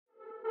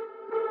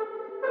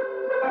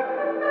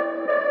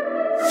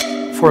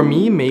For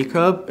me,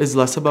 makeup is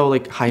less about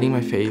like hiding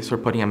my face or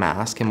putting a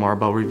mask and more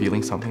about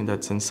revealing something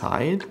that's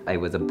inside. I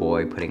was a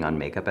boy putting on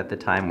makeup at the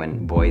time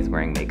when boys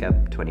wearing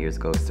makeup 20 years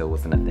ago still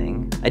wasn't a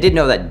thing. I did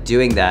know that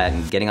doing that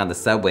and getting on the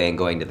subway and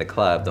going to the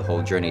club, the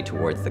whole journey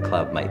towards the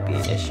club might be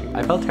an issue.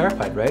 I felt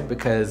terrified, right?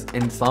 Because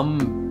in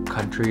some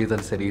countries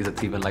and cities,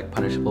 it's even like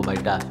punishable by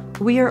death.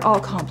 We are all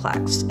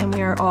complex and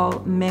we are all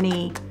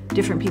many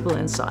different people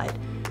inside.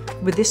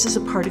 But this is a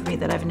part of me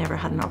that I've never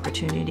had an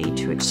opportunity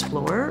to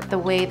explore. The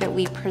way that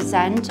we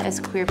present as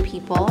queer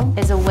people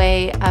is a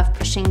way of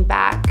pushing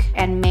back,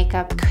 and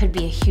makeup could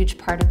be a huge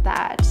part of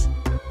that.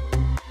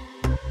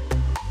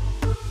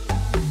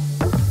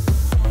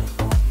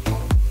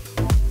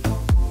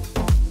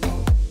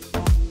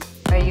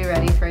 Are you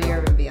ready for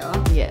your reveal?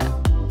 Yeah.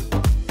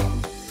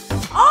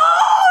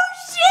 Oh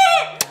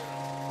shit!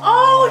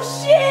 Oh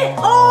shit!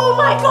 Oh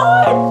my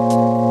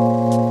god!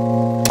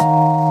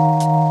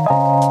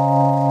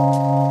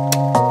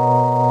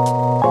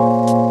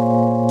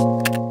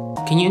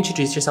 Can you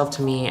introduce yourself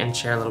to me and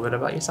share a little bit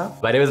about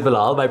yourself? My name is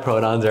Bilal. My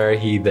pronouns are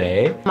he,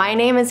 they. My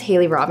name is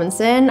Haley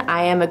Robinson.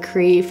 I am a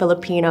Cree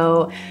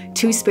Filipino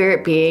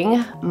two-spirit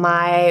being.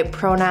 My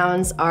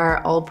pronouns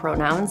are all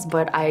pronouns,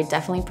 but I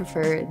definitely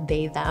prefer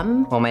they,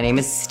 them. Well, my name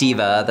is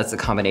Steva. That's a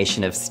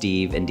combination of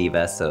Steve and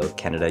Diva, so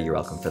Canada, you're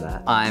welcome for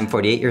that. I'm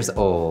 48 years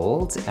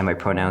old, and my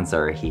pronouns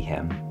are he,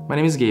 him. My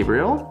name is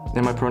Gabriel,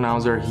 and my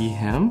pronouns are he,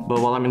 him, but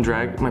while I'm in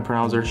drag, my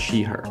pronouns are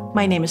she, her.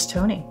 My name is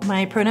Tony.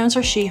 My pronouns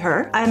are she,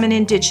 her. I'm an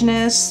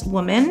Indigenous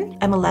woman.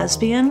 I'm a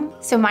lesbian.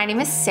 So my name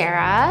is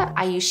Sarah.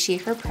 I use she,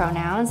 her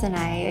pronouns, and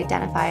I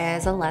identify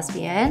as a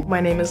lesbian. My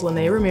name is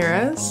Lene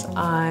Ramirez.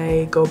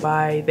 I go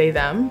by they,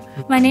 them.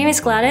 My name is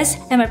Gladys,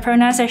 and my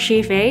pronouns are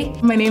she, they.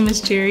 My name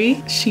is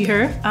Jerry, she,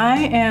 her. I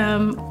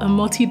am a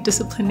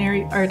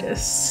multidisciplinary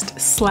artist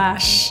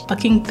 /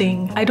 fucking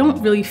thing. I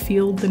don't really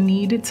feel the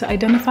need to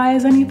identify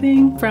as anything.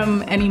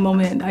 From any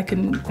moment, I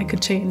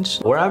could change.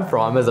 Where I'm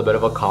from is a bit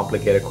of a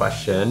complicated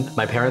question.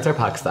 My parents are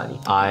Pakistani.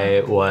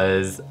 I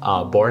was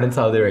born in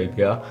Saudi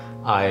Arabia.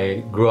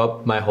 I grew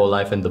up my whole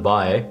life in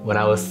Dubai. When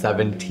I was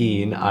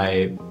 17,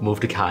 I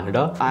moved to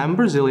Canada. I'm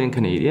Brazilian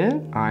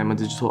Canadian. I'm a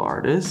digital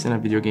artist in a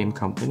video game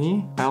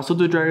company. I also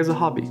do drag as a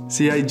hobby.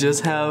 See, I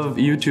just have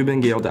YouTube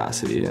and gay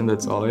audacity, and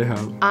that's all I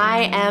have.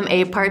 I am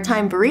a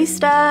part-time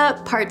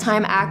barista,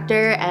 part-time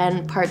actor,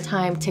 and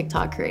part-time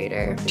TikTok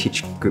creator.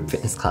 Teach group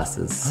fitness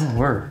classes. Oh,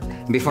 word.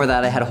 Before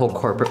that, I had a whole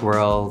corporate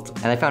world,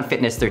 and I found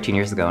fitness 13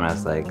 years ago, and I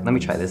was like, let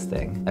me try this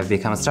thing. I've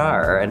become a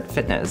star at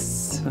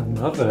fitness. I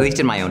love it. At least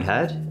in my own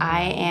head.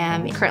 I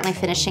am currently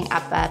finishing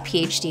up a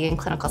PhD in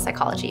clinical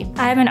psychology.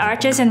 I'm an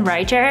artist and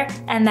writer,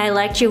 and I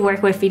like to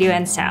work with video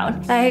and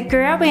sound. I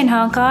grew up in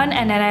Hong Kong,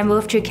 and then I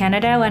moved to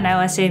Canada when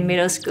I was in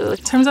middle school. In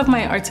terms of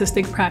my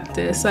artistic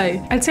practice,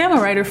 I'd say I'm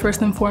a writer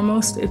first and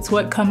foremost. It's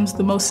what comes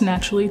the most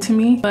naturally to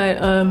me. But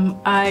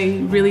I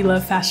really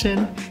love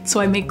fashion, so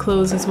I make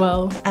clothes as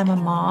well. I'm a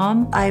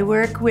mom. I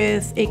work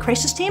with a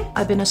crisis team.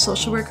 I've been a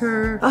social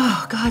worker,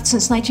 oh God,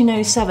 since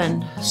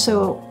 1997.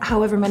 So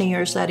however many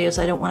years that is,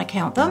 I don't want to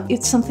count them.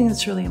 It's something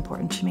that's really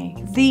important to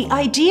me. The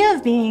idea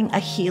of being a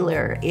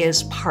healer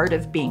is part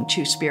of being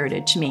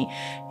two-spirited to me.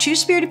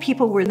 Two-spirited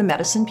people were the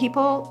medicine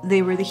people.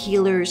 They were the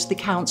healers, the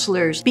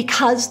counselors,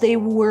 because they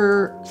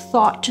were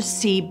thought to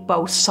see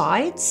both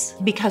sides,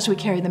 because we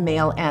carry the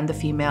male and the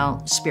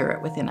female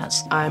spirit within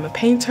us. I'm a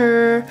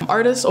painter,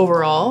 artist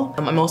overall.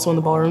 I'm also in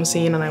the ballroom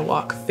scene, and I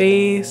walk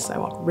face, I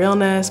walk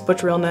realness,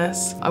 butch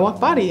realness. I walk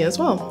body as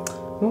well.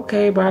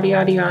 Okay, body,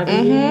 yaddy,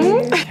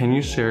 yaddy. Can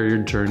you share your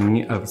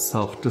journey of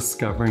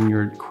self-discovering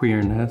your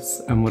queerness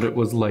and what it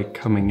was like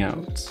coming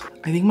out?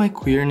 I think my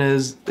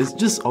queerness has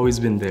just always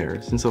been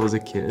there since I was a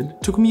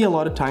kid. Took me a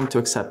lot of time to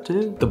accept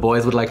it. The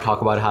boys would like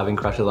talk about having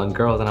crushes on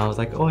girls, and I was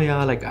like, oh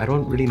yeah, like I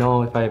don't really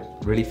know if I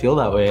really feel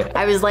that way.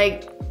 I was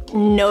like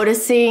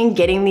noticing,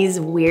 getting these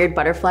weird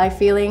butterfly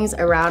feelings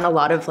around a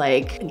lot of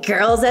like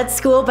girls at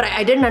school, but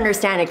I didn't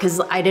understand it because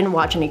I didn't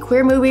watch any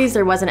queer movies.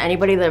 There wasn't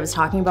anybody that was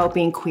talking about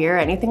being queer or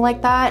anything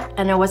like that.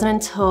 And it wasn't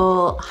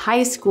until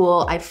high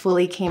school I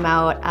fully came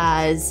out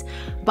as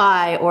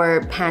bi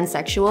or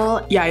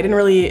pansexual. Yeah, I didn't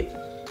really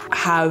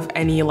have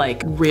any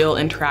like real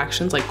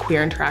interactions, like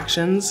queer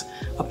interactions,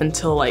 up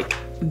until like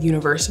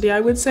university, I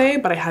would say,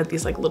 but I had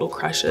these like little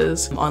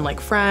crushes on like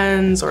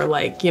friends or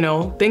like, you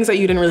know, things that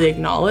you didn't really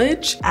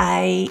acknowledge.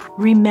 I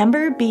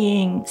remember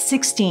being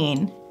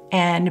 16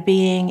 and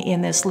being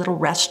in this little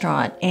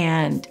restaurant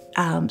and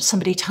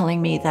somebody telling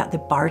me that the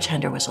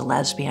bartender was a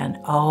lesbian.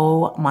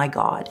 Oh my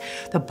God,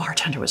 the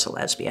bartender was a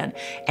lesbian.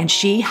 And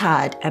she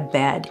had a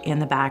bed in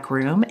the back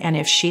room, and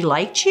if she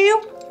liked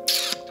you,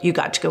 you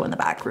got to go in the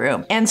back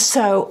room. And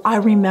so I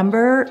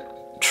remember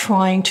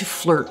trying to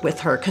flirt with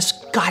her because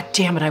God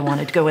damn it, I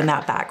wanted to go in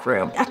that back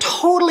room. A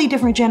totally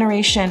different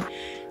generation.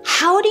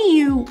 How do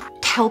you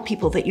tell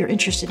people that you're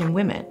interested in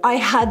women. I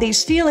had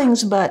these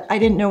feelings, but I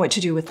didn't know what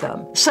to do with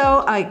them.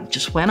 So I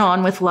just went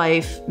on with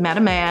life, met a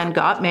man,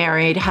 got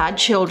married, had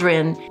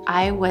children.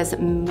 I was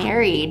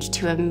married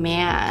to a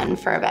man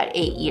for about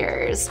 8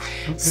 years.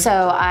 So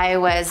I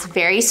was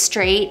very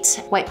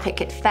straight, white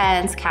picket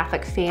fence,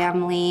 Catholic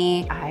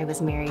family. I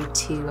was married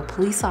to a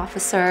police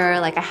officer.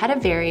 Like I had a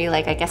very,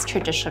 like, I guess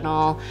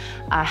traditional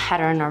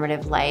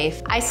heteronormative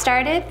life. I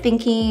started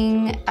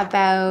thinking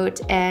about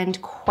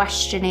and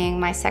questioning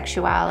my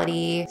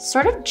sexuality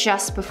sort of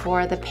just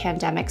before the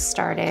pandemic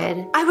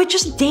started. I would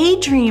just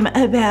daydream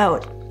about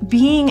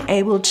being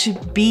able to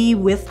be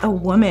with a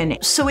woman.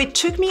 So it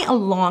took me a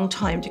long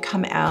time to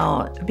come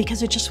out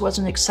because it just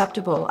wasn't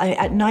acceptable.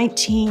 At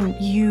 19,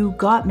 you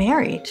got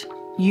married,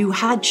 you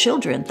had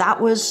children. That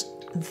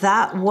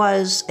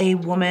was a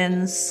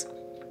woman's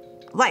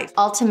life.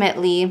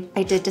 Ultimately,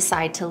 I did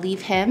decide to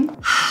leave him.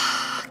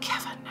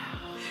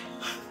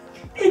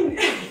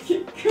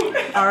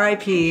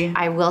 R.I.P.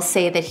 I will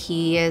say that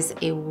he is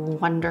a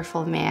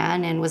wonderful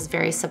man and was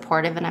very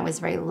supportive, and I was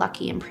very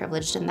lucky and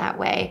privileged in that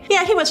way.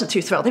 Yeah, he wasn't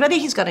too thrilled, but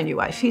he's got a new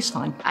wife. He's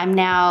fine. I'm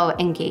now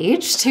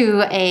engaged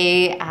to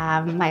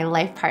my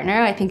life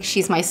partner. I think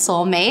she's my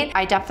soulmate.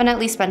 I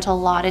definitely spent a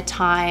lot of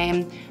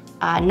time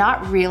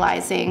not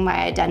realizing my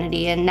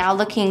identity, and now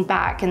looking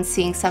back and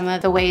seeing some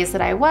of the ways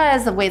that I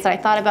was, the ways that I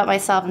thought about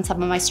myself and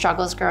some of my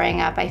struggles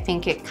growing up, I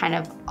think it kind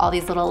of all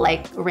these little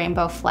like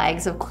rainbow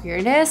flags of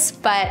queerness,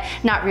 but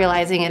not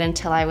realizing it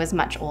until I was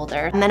much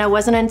older. And then it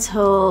wasn't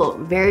until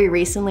very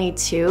recently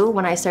too,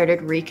 when I started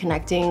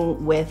reconnecting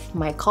with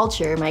my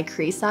culture, my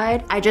Cree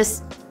side, I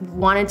just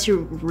wanted to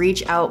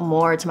reach out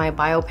more to my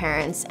bio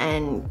parents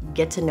and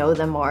get to know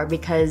them more,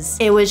 because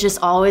it was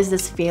just always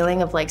this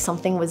feeling of like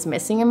something was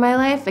missing in my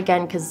life.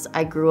 Again, because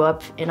I grew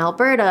up in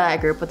Alberta, I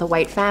grew up with a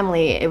white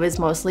family. It was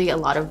mostly a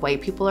lot of white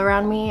people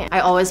around me.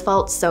 I always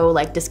felt so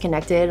like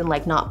disconnected and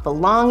like not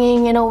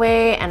belonging in a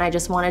way, and I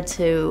just wanted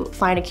to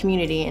find a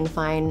community and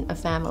find a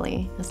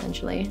family,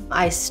 essentially.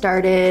 I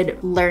started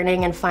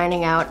learning and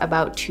finding out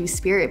about two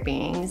spirit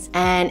beings,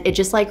 and it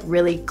just like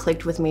really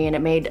clicked with me, and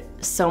it made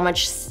so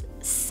much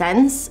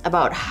sense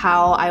about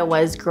how I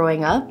was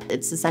growing up.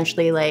 It's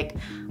essentially like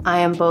I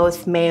am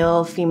both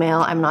male, female,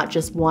 I'm not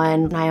just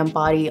one, and I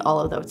embody all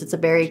of those. It's a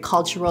very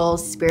cultural,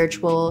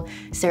 spiritual,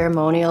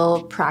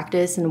 ceremonial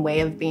practice and way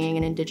of being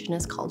in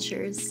Indigenous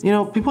cultures. You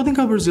know, people think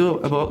of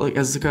Brazil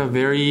as like a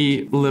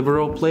very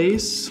liberal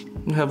place.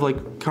 You have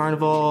like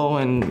carnival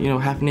and, you know,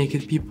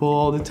 half-naked people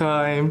all the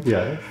time.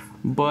 Yeah.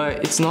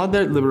 But it's not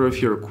that liberal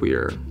if you're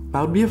queer. I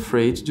would be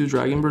afraid to do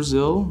drag in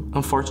Brazil.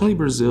 Unfortunately,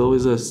 Brazil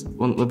is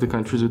one of the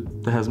countries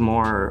that has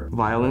more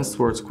violence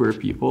towards queer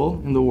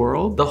people in the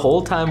world. The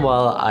whole time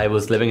while I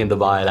was living in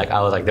Dubai, like I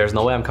was like, there's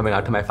no way I'm coming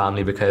out to my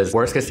family, because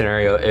worst case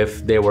scenario,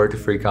 if they were to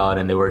freak out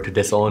and they were to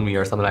disown me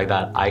or something like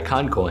that, I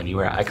can't go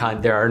anywhere.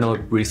 There are no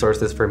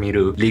resources for me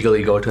to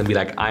legally go to and be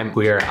like, I'm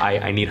queer,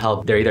 I need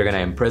help. They're either gonna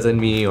imprison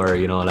me or,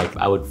 you know, like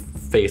I would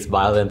face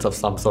violence of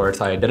some sort.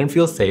 So I didn't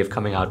feel safe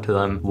coming out to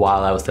them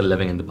while I was still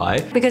living in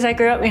Dubai. Because I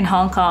grew up in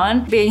Hong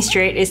Kong, being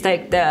straight is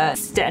like the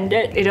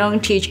standard. They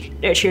don't teach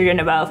their children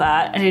about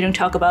that, and they don't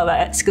talk about that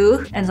at school.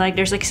 And it's like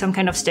there's like some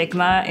kind of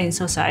stigma in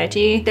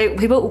society.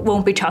 People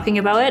won't be talking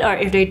about it, or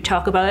if they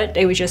talk about it,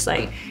 they would just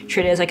like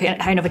treat it as like a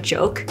kind of a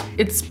joke.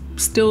 It's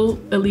still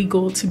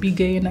illegal to be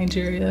gay in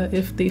Nigeria.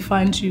 If they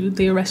find you,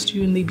 they arrest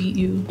you and they beat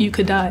you, you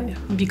could die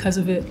because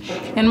of it.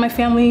 And my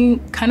family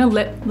kind of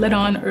let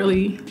on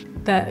early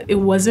that it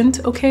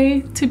wasn't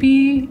okay to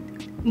be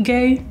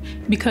gay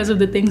because of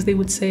the things they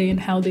would say and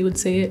how they would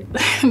say it.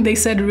 They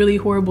said really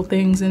horrible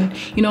things, and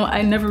you know,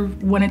 I never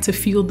wanted to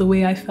feel the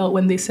way I felt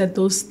when they said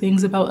those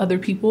things about other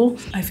people.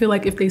 I feel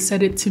like if they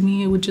said it to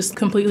me, it would just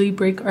completely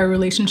break our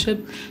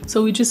relationship.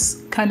 So we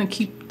just kind of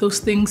keep those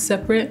things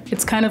separate.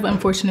 It's kind of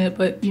unfortunate,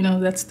 but you know,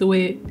 that's the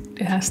way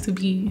it has to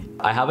be.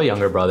 I have a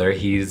younger brother.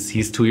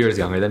 He's 2 years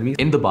younger than me.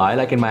 In Dubai,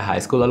 like in my high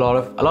school, a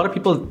lot of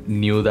people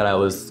knew that I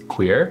was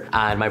queer,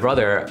 and my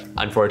brother,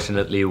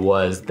 unfortunately,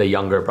 was the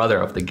younger brother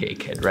of the gay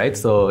kid, right?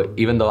 So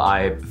even though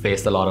I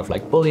faced a lot of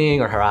like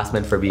bullying or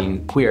harassment for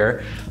being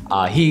queer,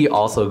 he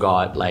also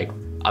got like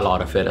a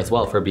lot of it as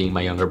well for being my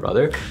younger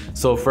brother.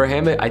 So for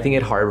him, I think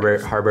it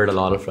harbored a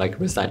lot of like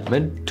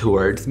resentment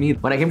towards me.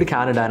 When I came to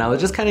Canada and I was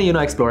just kind of, you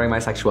know, exploring my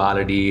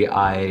sexuality,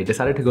 I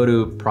decided to go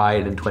to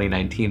Pride in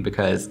 2019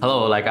 because,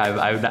 hello, like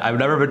I've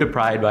never been to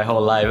Pride my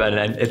whole life,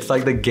 and it's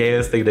like the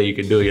gayest thing that you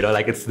can do, you know,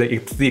 like it's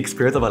the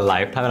experience of a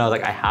lifetime, and I was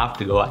like, I have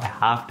to go, I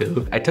have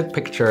to. I took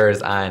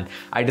pictures and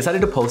I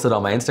decided to post it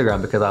on my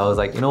Instagram because I was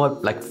like, you know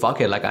what, like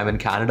fuck it, like I'm in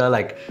Canada,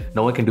 like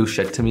no one can do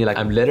shit to me, like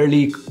I'm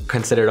literally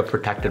considered a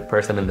protected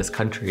person in this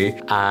country.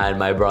 And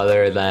my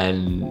brother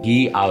then,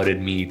 he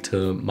outed me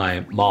to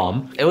my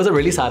mom. It was a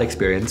really sad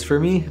experience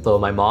for me. So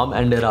my mom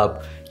ended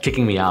up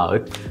kicking me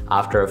out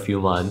after a few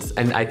months.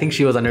 And I think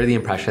she was under the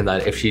impression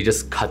that if she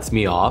just cuts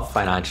me off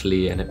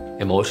financially and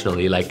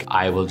emotionally, like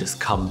I will just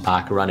come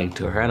back running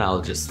to her and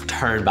I'll just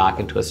turn back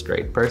into a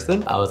straight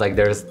person. I was like,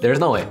 there's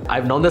no way.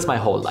 I've known this my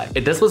whole life.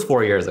 This was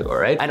 4 years ago,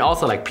 right? And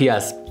also like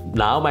PS,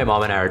 Now my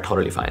mom and I are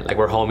totally fine. Like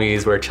we're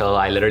homies, we're chill.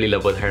 I literally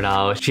live with her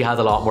now. She has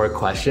a lot more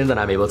questions and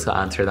I'm able to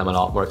answer them a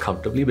lot more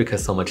comfortably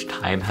because so much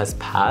time has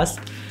passed.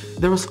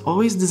 There was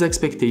always this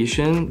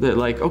expectation that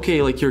like,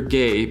 okay, like you're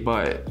gay,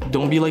 but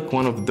don't be like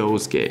one of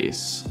those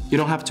gays. You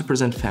don't have to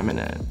present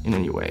feminine in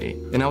any way.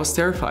 And I was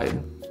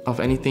terrified of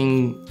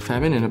anything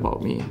feminine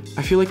about me.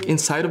 I feel like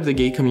inside of the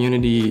gay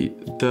community,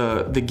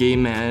 the gay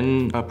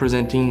man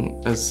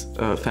presenting as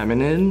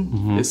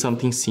feminine is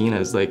something seen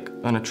as like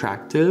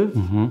unattractive.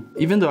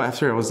 Even though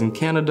after I was in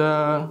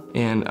Canada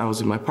and I was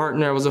with my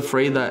partner, I was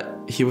afraid that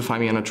he would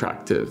find me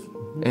unattractive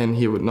and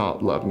he would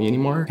not love me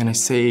anymore. And I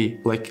say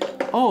like,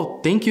 oh,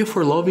 thank you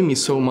for loving me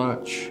so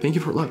much. Thank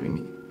you for loving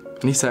me.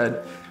 And he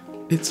said,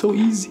 it's so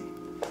easy.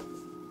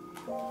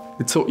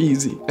 It's so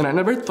easy. And I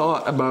never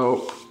thought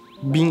about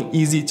being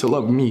easy to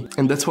love me.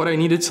 And that's what I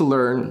needed to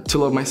learn, to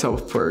love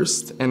myself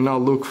first and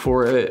not look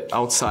for it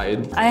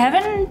outside. I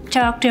haven't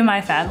talked to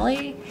my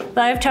family, but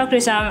I've talked to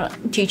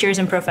some teachers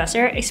and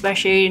professors,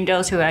 especially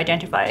those who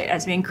identify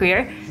as being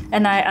queer.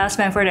 And I ask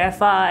them for their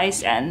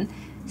advice, and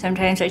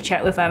sometimes I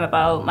chat with them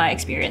about my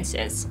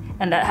experiences.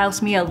 And that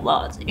helps me a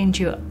lot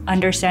into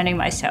understanding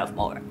myself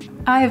more.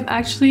 I've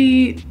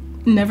actually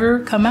never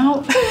come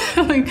out.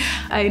 Like,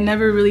 I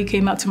never really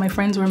came out to my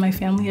friends or my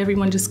family.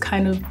 Everyone just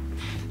kind of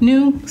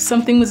knew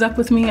something was up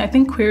with me. I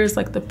think queer is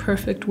like the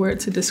perfect word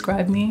to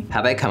describe me.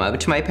 Have I come out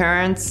to my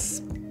parents?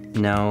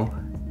 No.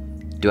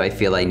 Do I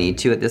feel I need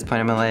to at this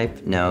point in my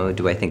life? No.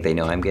 Do I think they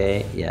know I'm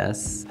gay?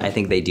 Yes. I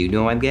think they do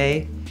know I'm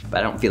gay, but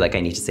I don't feel like I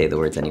need to say the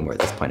words anymore at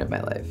this point of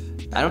my life.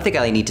 I don't think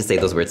I need to say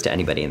those words to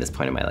anybody in this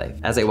point of my life.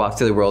 As I walk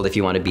through the world, if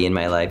you want to be in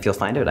my life, you'll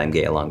find out I'm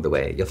gay along the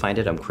way. You'll find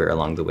out I'm queer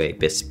along the way,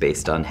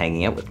 based on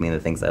hanging out with me and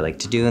the things I like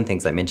to do and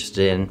things I'm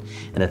interested in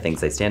and the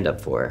things I stand up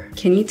for.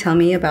 Can you tell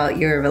me about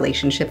your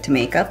relationship to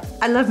makeup?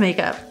 I love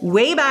makeup.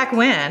 Way back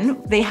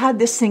when, they had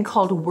this thing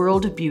called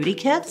World Beauty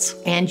Kits,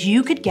 and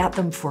you could get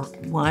them for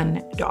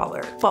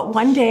 $1. But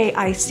one day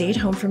I stayed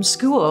home from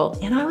school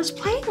and I was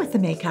playing with the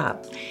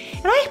makeup.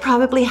 And I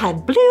probably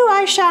had blue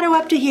eyeshadow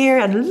up to here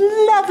and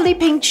lovely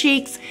pink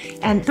cheeks,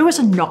 and there was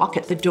a knock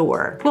at the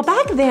door. Well,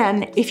 back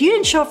then, if you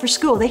didn't show up for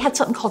school, they had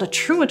something called a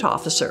truant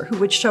officer who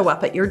would show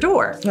up at your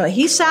door. Well,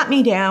 he sat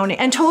me down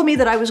and told me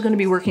that I was going to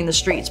be working the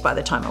streets by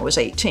the time I was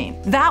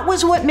 18. That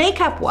was what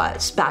makeup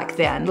was back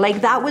then.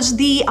 Like, that was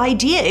the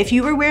idea. If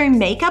you were wearing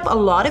makeup, a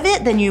lot of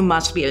it, then you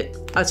must be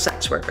a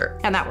sex worker.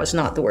 And that was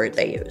not the word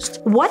they used.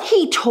 What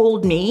he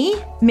told me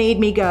made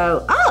me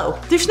go, oh,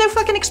 there's no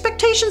fucking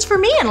expectations for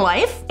me in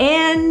life.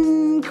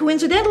 And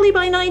coincidentally,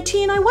 by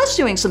 19, I was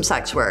doing some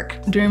sex work.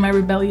 During my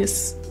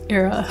rebellious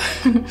era,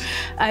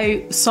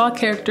 I saw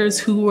characters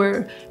who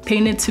were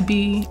painted to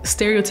be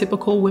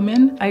stereotypical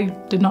women. I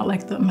did not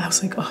like them. I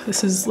was like, oh,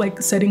 this is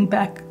like setting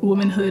back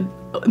womanhood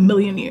a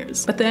million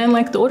years. But then,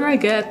 like, the older I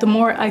get, the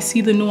more I see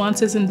the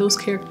nuances in those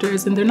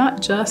characters, and they're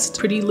not just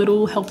pretty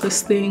little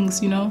helpless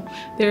things, you know?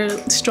 They're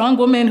strong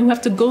women who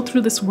have to go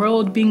through this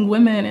world being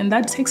women, and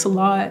that takes a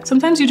lot.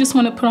 Sometimes you just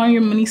want to put on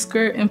your mini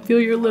skirt and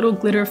feel your little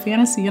glitter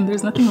fantasy, and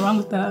there's nothing wrong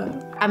with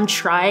that. I'm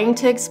trying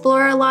to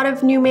explore a lot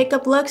of new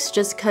makeup looks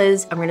just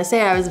because I'm gonna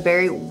say I was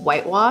very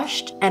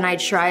whitewashed, and I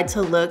tried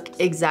to look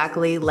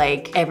exactly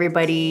like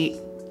everybody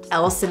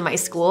else in my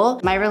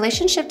school. My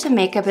relationship to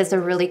makeup is a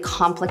really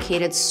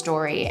complicated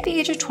story. At the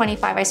age of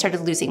 25, I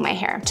started losing my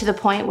hair to the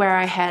point where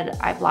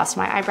I've lost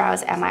my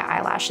eyebrows and my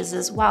eyelashes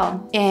as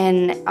well.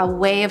 In a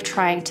way of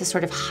trying to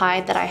sort of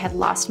hide that I had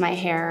lost my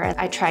hair,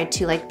 I tried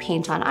to like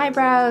paint on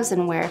eyebrows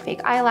and wear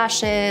fake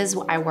eyelashes.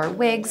 I wore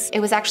wigs. It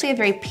was actually a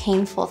very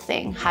painful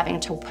thing having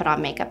to put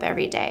on makeup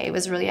every day. It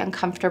was really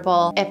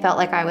uncomfortable. It felt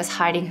like I was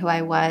hiding who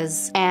I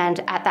was. And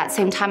at that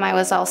same time, I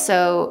was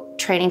also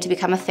training to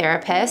become a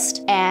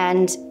therapist,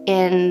 and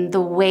in the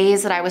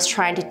ways that I was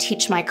trying to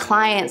teach my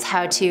clients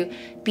how to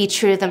be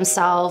true to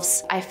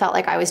themselves, I felt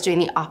like I was doing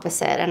the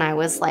opposite, and I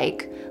was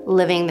like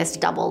living this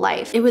double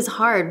life. It was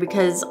hard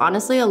because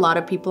honestly, a lot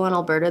of people in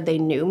Alberta, they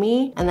knew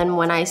me. And then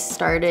when I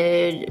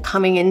started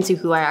coming into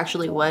who I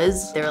actually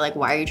was, they were like,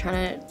 why are you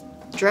trying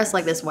to dress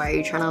like this? Why are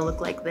you trying to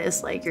look like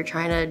this? Like, you're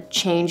trying to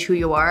change who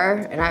you are.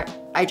 And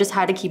I just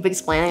had to keep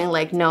explaining,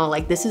 like, no,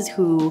 like, this is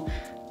who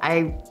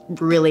I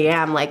really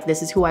am. Like,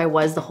 this is who I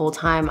was the whole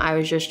time. I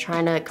was just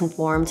trying to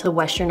conform to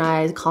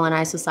westernized,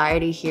 colonized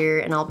society here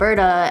in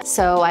Alberta.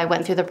 So I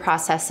went through the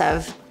process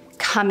of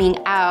coming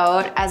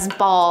out as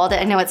bald.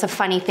 I know it's a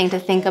funny thing to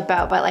think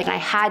about, but like I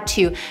had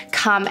to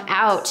come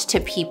out to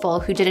people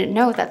who didn't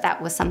know that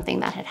that was something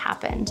that had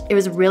happened. It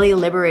was really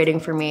liberating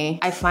for me.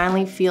 I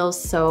finally feel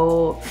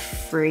so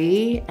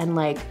free and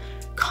like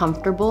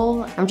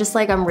comfortable.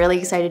 I'm really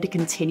excited to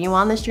continue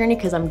on this journey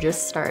because I'm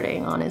just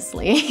starting,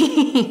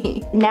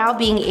 honestly. Now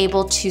being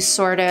able to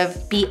sort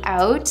of be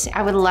out,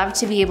 I would love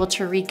to be able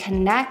to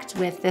reconnect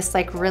with this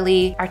like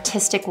really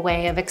artistic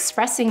way of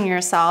expressing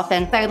yourself,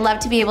 and I would love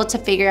to be able to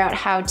figure out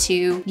how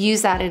to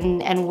use that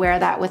and wear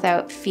that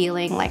without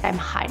feeling like I'm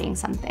hiding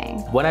something.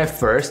 When I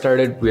first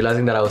started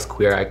realizing that I was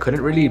queer, I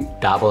couldn't really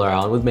dabble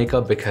around with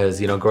makeup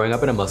because, you know, growing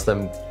up in a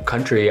Muslim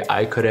country,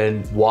 I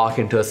couldn't walk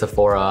into a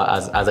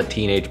Sephora as a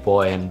teenage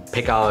boy and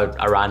pick out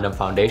a random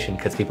foundation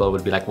because people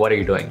would be like, what are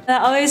you doing? I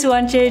always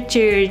wanted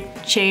to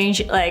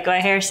change like my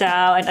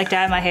hairstyle and like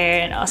dye my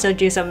hair and also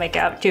do some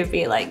makeup to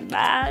be like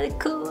that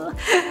cool.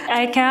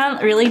 I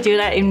can't really do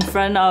that in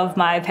front of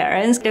my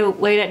parents. The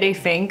way that they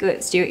think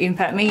would still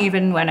impact me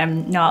even when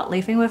I'm not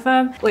living with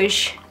them,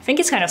 which I think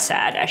is kind of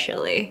sad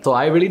actually. So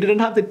I really didn't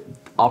have the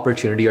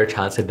opportunity or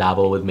chance to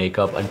dabble with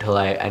makeup until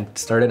I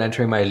started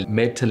entering my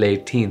mid to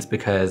late teens,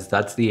 because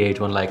that's the age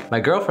when like my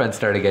girlfriends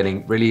started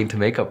getting really into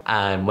makeup.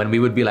 And when we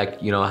would be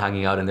like, you know,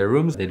 hanging out in their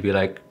rooms, they'd be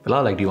like,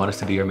 Bilal, like, do you want us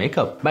to do your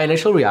makeup? My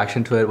initial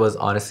reaction to it was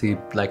honestly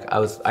like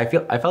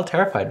I felt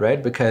terrified,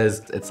 right?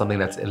 Because it's something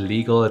that's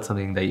illegal. It's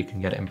something that you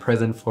can get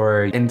imprisoned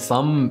for. In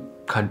some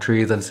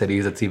countries and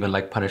cities, it's even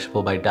like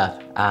punishable by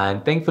death.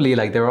 And thankfully,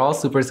 like, they were all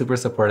super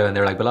supportive, and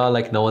they're like, Bilal,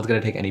 like, no one's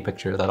gonna take any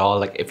pictures at all.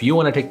 Like, if you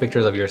want to take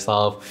pictures of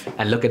yourself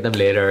and look at them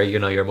later, you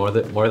know, you're more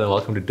than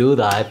welcome to do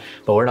that,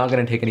 but we're not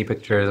gonna take any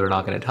pictures, we're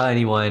not gonna tell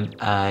anyone.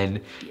 And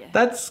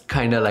that's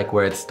kind of like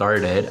where it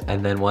started.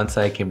 And then once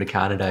I came to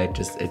Canada,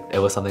 it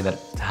was something that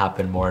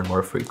happened more and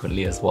more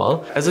frequently as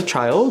well. As a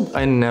child,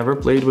 I never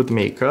played with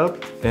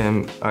makeup.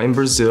 And in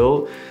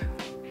Brazil,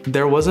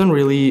 there wasn't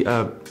really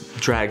a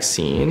drag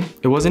scene.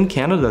 It was in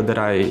Canada that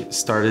I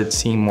started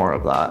seeing more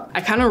of that.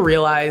 I kind of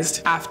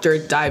realized after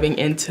diving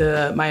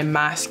into my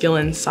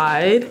masculine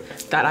side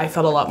that I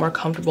felt a lot more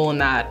comfortable in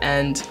that.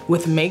 And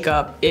with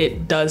makeup,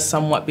 it does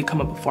somewhat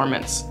become a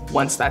performance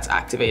once that's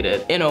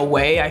activated. In a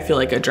way, I feel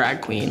like a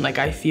drag queen. Like,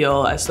 I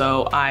feel as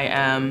though I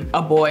am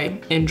a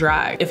boy in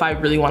drag. If I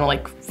really want to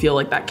like feel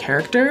like that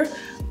character,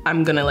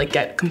 I'm gonna like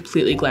get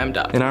completely glammed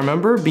up. And I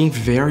remember being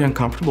very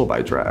uncomfortable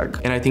by drag.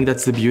 And I think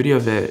that's the beauty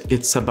of it.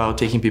 It's about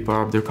taking people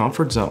out of their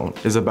comfort zone.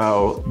 It's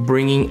about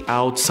bringing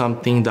out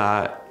something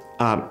that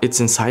it's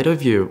inside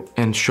of you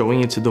and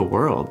showing it to the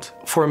world.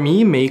 For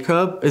me,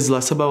 makeup is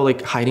less about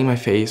like hiding my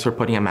face or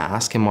putting a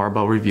mask and more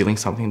about revealing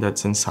something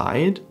that's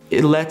inside.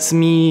 It lets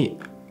me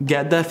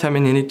get that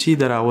femininity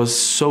that I was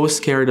so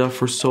scared of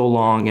for so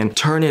long and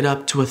turn it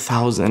up to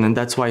 1,000, and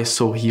that's why it's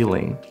so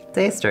healing.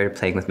 I started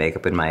playing with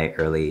makeup in my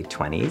early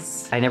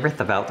 20s. I never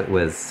felt it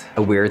was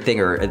a weird thing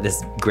or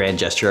this grand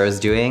gesture I was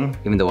doing,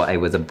 even though I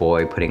was a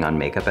boy putting on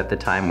makeup at the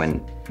time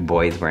when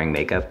boys wearing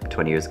makeup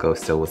 20 years ago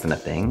still wasn't a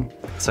thing.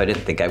 So I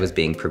didn't think I was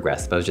being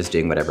progressive. I was just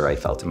doing whatever I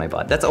felt in my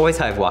body. That's always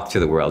how I've walked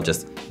through the world,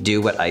 just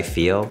do what I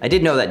feel. I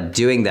did know that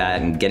doing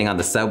that and getting on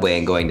the subway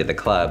and going to the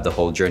club, the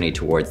whole journey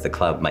towards the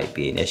club might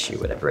be an issue,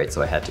 whatever, right?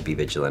 So I had to be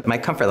vigilant. My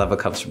comfort level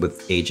comes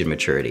with age and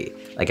maturity.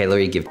 Like, I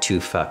literally give 2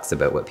 fucks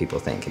about what people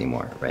think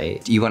anymore,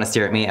 right? You want to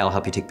stare at me? I'll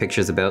help you take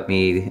pictures about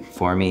me,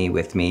 for me,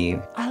 with me.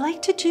 I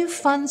like to do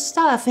fun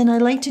stuff, and I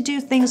like to do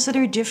things that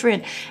are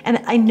different.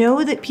 And I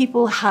know that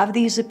people have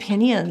these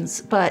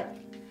opinions, but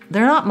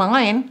they're not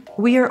mine.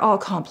 We are all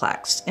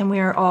complex, and we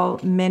are all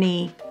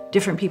many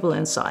different people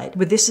inside.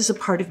 But this is a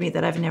part of me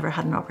that I've never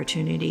had an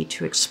opportunity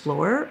to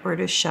explore or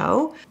to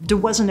show. There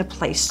wasn't a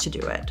place to do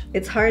it.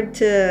 It's hard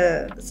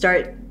to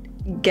start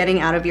getting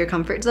out of your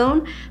comfort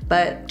zone,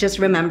 but just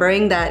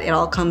remembering that it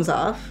all comes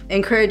off.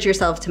 Encourage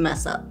yourself to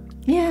mess up.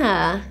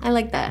 Yeah, I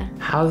like that.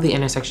 How do the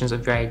intersections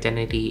of your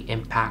identity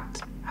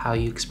impact how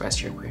you express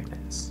your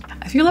queerness?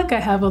 I feel like I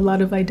have a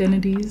lot of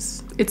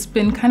identities. It's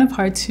been kind of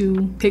hard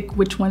to pick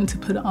which one to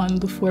put on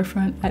the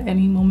forefront at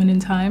any moment in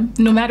time.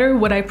 No matter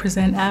what I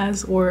present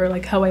as or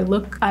like how I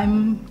look,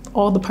 I'm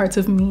all the parts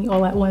of me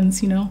all at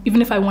once, you know?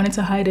 Even if I wanted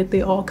to hide it,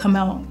 they all come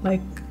out. Like,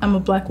 I'm a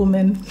Black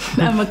woman,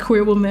 I'm a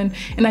queer woman,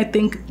 and I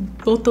think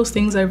both those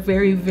things are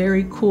very,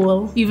 very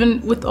cool. Even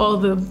with all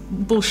the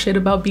bullshit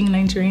about being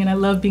Nigerian, I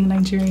love being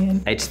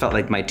Nigerian. I just felt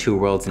like my 2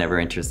 worlds never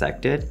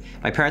intersected.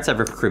 My parents have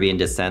Caribbean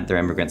descent, they're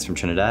immigrants from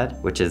Trinidad,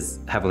 which is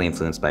heavily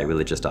influenced by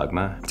religious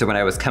dogma. So when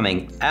I was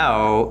coming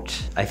out,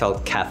 I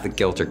felt Catholic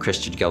guilt or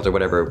Christian guilt or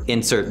whatever,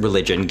 insert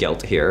religion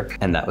guilt here.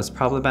 And that was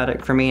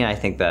problematic for me. And I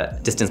think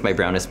that distanced my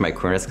brownness from my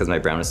queerness because my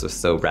brownness was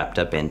so wrapped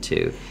up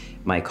into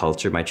my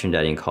culture, my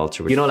Trinidadian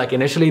culture. You know, like,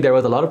 initially there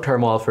was a lot of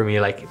turmoil for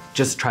me, like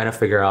just trying to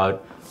figure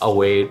out a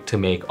way to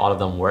make all of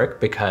them work,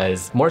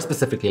 because more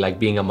specifically, like,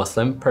 being a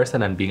Muslim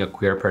person and being a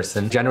queer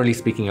person, generally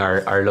speaking,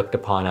 are looked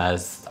upon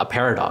as a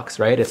paradox,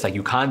 right? It's like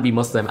you can't be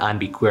Muslim and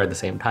be queer at the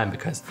same time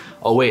because,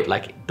 oh wait,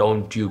 like,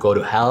 don't you go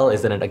to hell?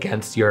 Isn't it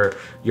against your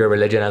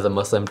religion as a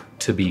Muslim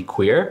to be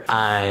queer?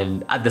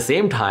 And at the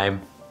same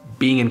time,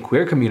 being in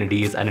queer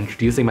communities and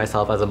introducing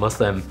myself as a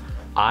Muslim,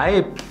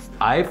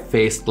 I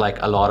faced like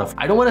a lot of,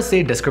 I don't want to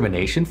say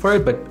discrimination for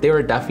it, but they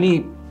were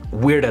definitely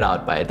weirded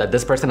out by it, that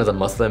this person is a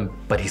Muslim,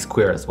 but he's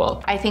queer as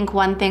well. I think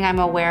one thing I'm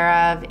aware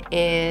of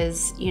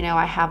is, you know,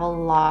 I have a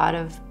lot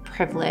of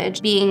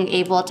privilege. Being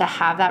able to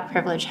have that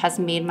privilege has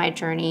made my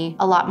journey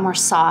a lot more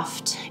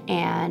soft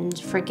and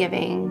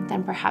forgiving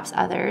than perhaps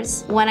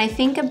others. When I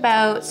think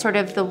about sort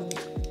of the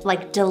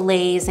like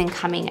delays in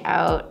coming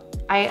out,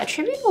 I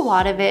attribute a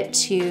lot of it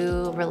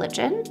to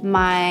religion.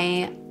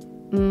 My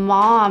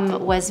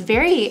mom was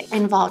very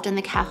involved in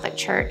the Catholic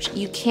Church.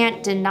 You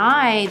can't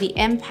deny the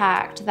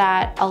impact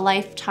that a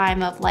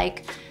lifetime of,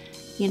 like,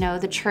 you know,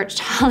 the church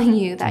telling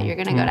you that you're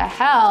gonna go to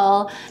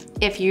hell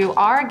if you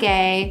are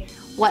gay,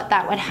 what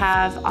that would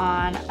have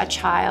on a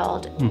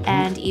child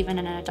and even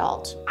an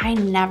adult. I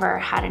never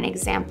had an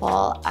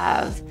example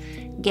of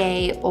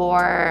gay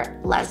or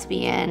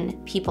lesbian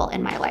people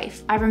in my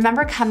life. I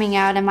remember coming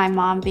out and my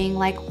mom being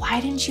like, why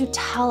didn't you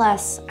tell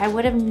us? I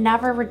would have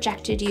never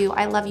rejected you.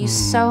 I love you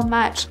so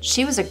much.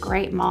 She was a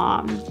great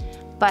mom,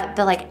 but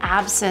the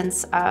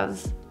absence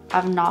of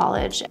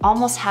knowledge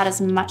almost had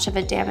as much of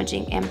a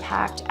damaging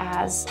impact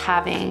as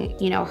having,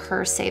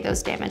 her say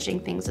those damaging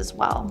things as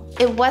well.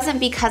 It wasn't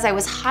because I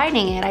was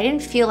hiding it. I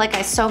didn't feel like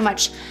I so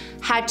much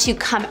had to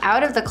come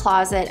out of the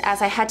closet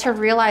as I had to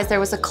realize there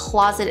was a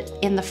closet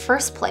in the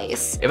first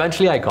place.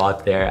 Eventually I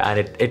got there, and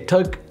it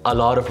took a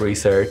lot of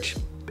research.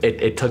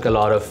 It took a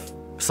lot of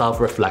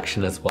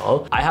self-reflection as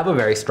well. I have a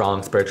very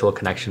strong spiritual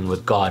connection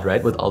with God,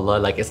 right? With Allah.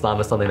 Like, Islam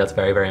is something that's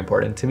very, very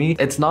important to me.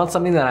 It's not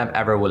something that I'm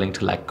ever willing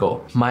to let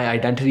go. My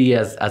identity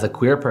as a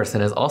queer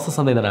person is also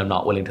something that I'm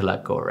not willing to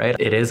let go, right?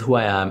 It is who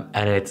I am,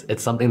 and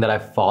it's something that I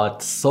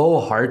fought so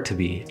hard to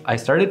be. I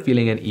started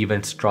feeling an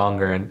even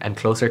stronger and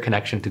closer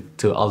connection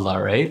to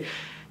Allah, right?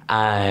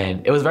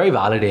 And it was very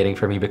validating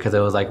for me, because it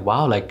was like,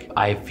 wow, like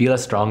I feel a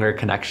stronger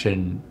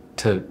connection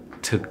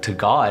to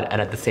God, and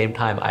at the same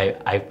time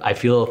I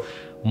feel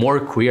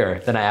more queer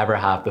than I ever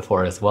have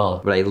before as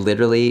well. But I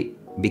literally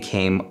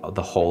became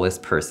the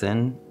wholest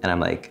person, and I'm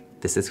like,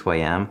 this is who I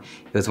am.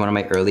 It was one of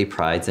my early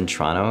prides in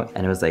Toronto,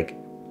 and it was like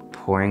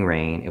pouring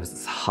rain. It was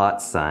this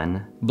hot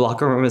sun.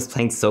 Blocker room was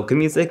playing soca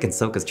music and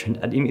soca's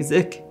Trinidadian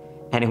music,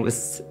 and it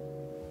was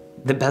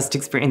the best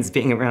experience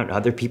being around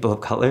other people of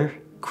color,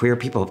 queer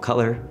people of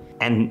color.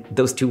 And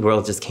those two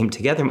worlds just came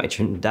together, my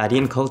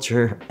Trinidadian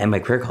culture and my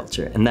queer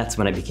culture. And that's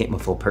when I became a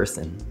full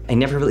person. I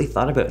never really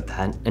thought about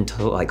that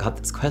until I got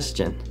this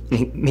question.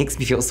 It makes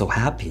me feel so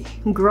happy.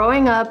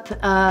 Growing up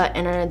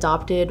in an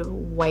adopted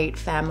white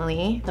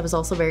family that was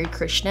also very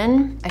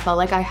Christian, I felt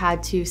like I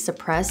had to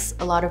suppress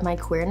a lot of my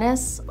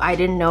queerness. I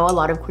didn't know a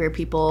lot of queer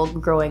people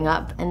growing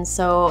up. And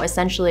so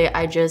essentially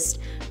I just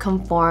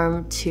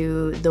conformed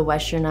to the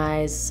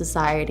westernized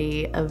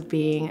society of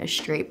being a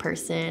straight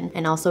person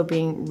and also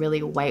being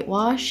really whitewashed.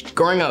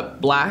 Growing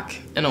up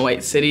Black in a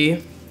white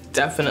city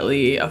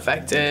definitely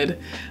affected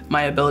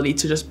my ability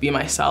to just be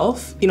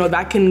myself.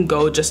 That can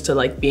go just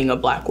to being a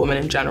Black woman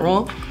in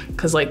general,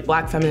 because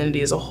Black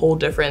femininity is a whole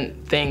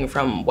different thing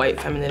from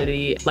white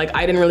femininity.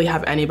 I didn't really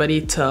have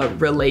anybody to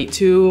relate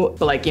to,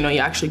 but you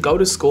actually go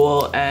to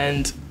school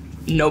and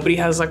nobody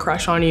has a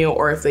crush on you,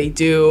 or if they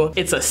do,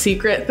 it's a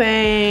secret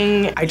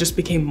thing. I just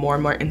became more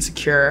and more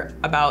insecure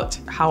about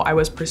how I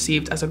was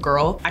perceived as a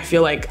girl. I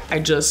feel like I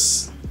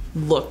just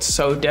looked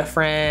so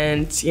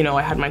different.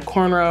 I had my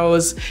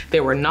cornrows, they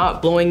were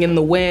not blowing in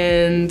the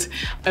wind.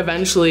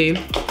 Eventually,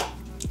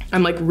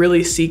 I'm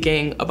really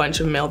seeking a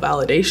bunch of male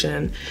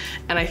validation.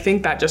 And I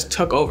think that just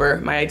took over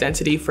my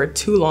identity for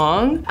too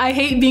long. I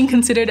hate being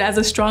considered as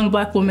a strong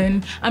Black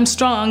woman. I'm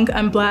strong,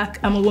 I'm Black,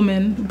 I'm a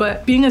woman,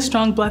 but being a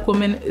strong Black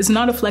woman is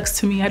not a flex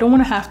to me. I don't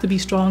want to have to be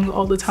strong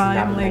all the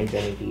time.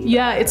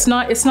 Yeah, it's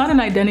not an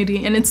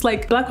identity. And it's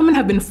Black women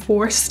have been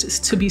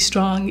forced to be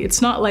strong.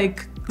 It's not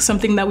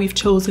something that we've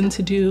chosen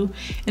to do.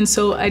 And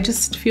so I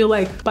just feel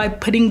like by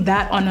putting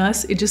that on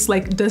us, it just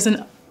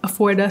doesn't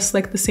afford us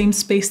the same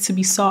space to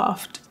be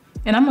soft.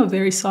 And I'm a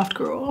very soft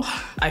girl.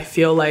 I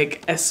feel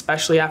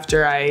especially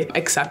after I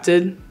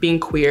accepted being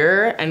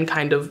queer and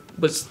kind of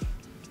was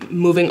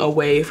moving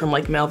away from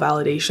male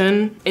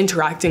validation,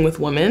 interacting with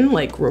women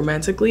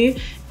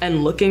romantically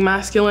and looking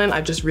masculine,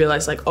 I just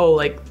realized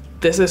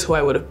this is who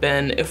I would have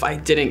been if I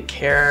didn't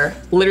care,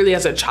 literally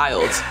as a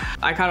child.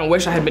 I kind of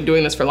wish I had been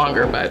doing this for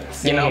longer, but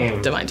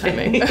divine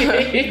timing.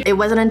 It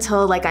wasn't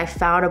until I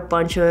found a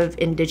bunch of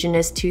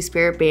indigenous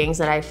two-spirit beings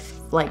that I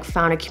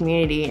found a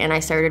community, and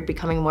I started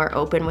becoming more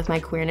open with my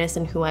queerness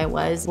and who I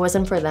was. It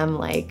wasn't for them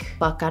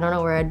fuck, I don't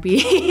know where I'd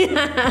be.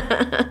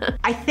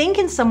 I think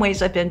in some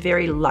ways I've been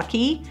very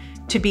lucky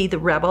to be the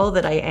rebel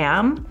that I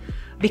am,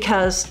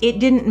 because it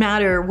didn't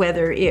matter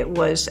whether it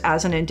was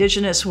as an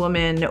Indigenous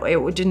woman,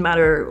 it didn't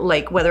matter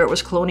whether it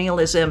was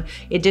colonialism,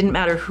 it didn't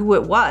matter who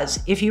it was.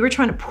 If you were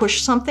trying to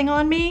push something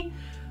on me,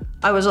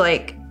 I was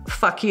like,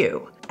 fuck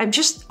you. I've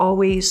just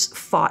always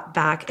fought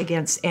back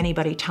against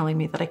anybody telling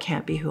me that I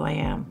can't be who I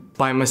am.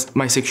 By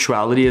my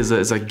sexuality as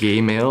a gay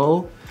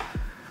male,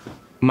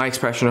 my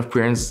expression of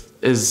queerness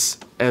is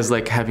as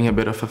having a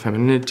bit of a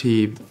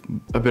femininity,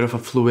 a bit of a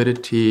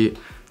fluidity.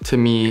 To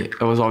me,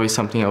 it was always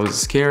something I was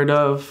scared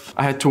of.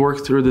 I had to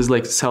work through this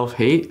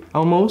self-hate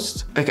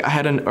almost. I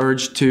had an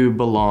urge to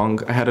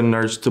belong. I had an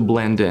urge to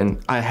blend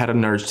in. I had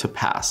an urge to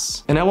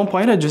pass. And at one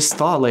point I just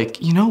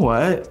thought you know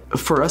what?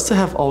 For us to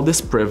have all this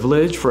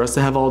privilege, for us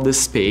to have all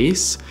this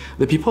space,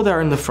 the people that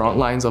are in the front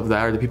lines of that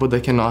are the people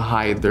that cannot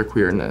hide their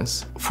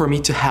queerness. For me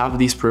to have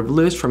these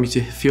privilege, for me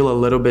to feel a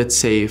little bit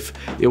safe,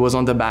 it was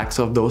on the backs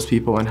of those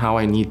people and how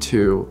I need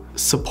to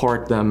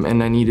support them,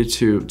 and I needed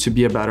to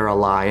be a better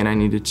ally, and I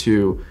needed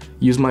to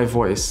use my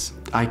voice.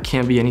 I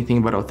can't be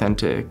anything but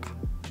authentic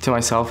to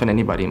myself and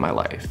anybody in my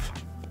life.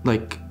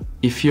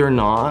 If you're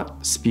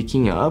not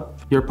speaking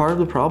up, you're part of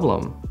the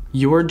problem.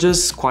 you're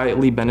just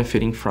quietly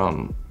benefiting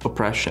from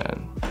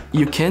oppression.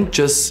 You can't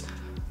just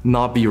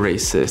not be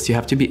racist. You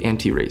have to be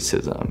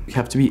anti-racism. You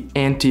have to be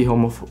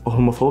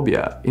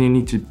anti-homophobia, and you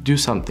need to do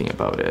something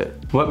about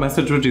it. What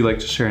message would you like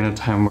to share in a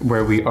time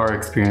where we are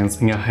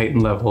experiencing a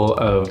heightened level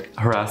of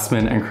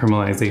harassment and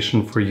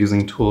criminalization for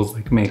using tools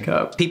like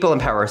makeup? People in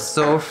power are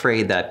so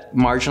afraid that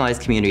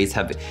marginalized communities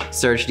have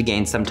surged to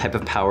gain some type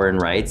of power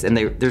and rights, and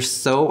they're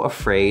so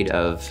afraid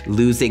of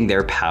losing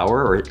their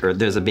power or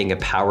there's being a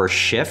power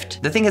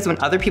shift. The thing is,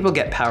 when other people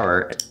get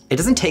power, it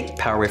doesn't take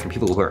power away from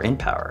people who are in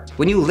power.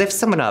 When you lift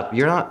someone up,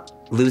 you're not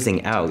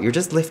losing out, you're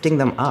just lifting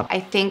them up.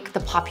 I think the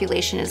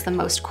population is the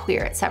most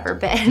queer it's ever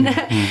been.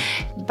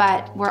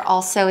 But we're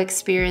also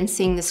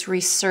experiencing this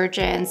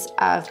resurgence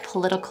of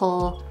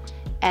political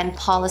and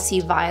policy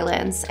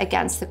violence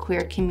against the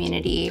queer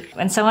community.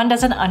 When someone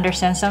doesn't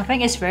understand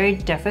something, it's very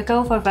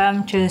difficult for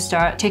them to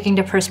start taking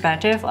the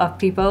perspective of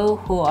people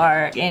who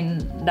are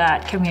in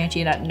that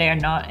community that they're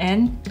not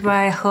in.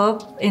 My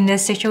hope in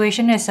this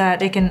situation is that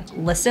they can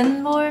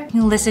listen more,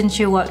 listen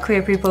to what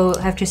queer people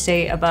have to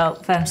say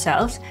about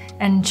themselves,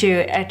 and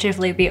to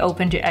actively be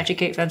open to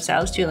educate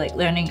themselves to like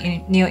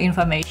learning new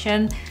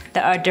information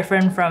that are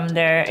different from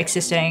their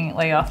existing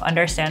way of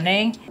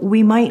understanding.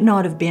 We might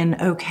not have been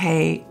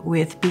okay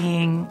with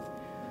being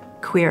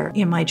queer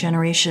in my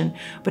generation,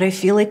 but I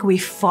feel like we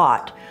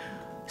fought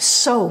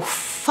so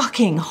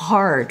fucking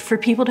hard for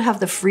people to have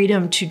the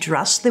freedom to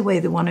dress the way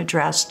they want to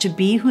dress, to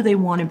be who they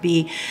want to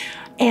be,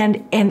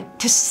 and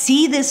to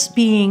see this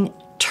being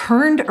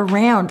turned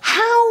around.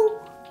 How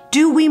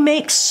do we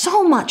make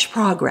so much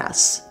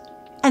progress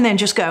and then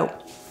just go,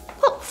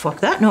 oh, fuck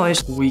that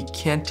noise? We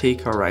can't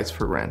take our rights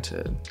for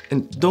granted.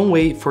 And don't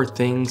wait for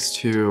things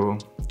to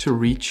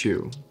reach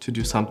you to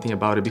do something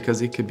about it,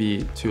 because it could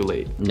be too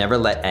late. Never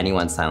let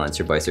anyone silence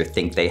your voice or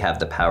think they have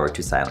the power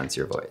to silence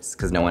your voice,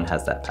 because no one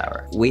has that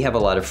power. We have a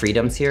lot of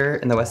freedoms here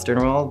in the Western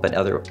world, but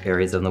other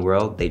areas of the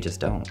world, they just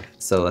don't.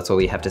 So that's why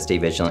we have to stay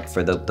vigilant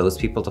for those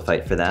people to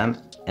fight for them,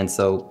 and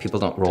so people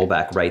don't roll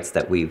back rights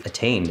that we've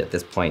attained at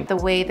this point. The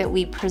way that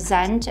we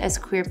present as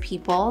queer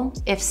people,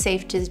 if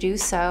safe to do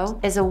so,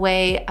 is a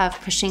way of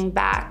pushing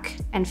back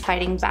and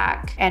fighting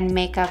back, and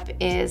makeup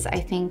is, I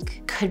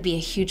think, could be a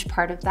huge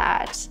part of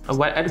that.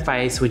 What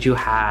advice would you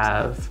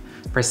have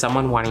for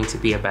someone wanting to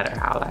be a better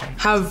ally?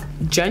 Have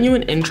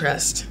genuine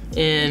interest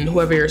in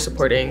whoever you're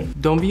supporting.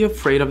 Don't be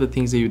afraid of the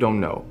things that you don't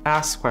know.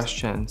 Ask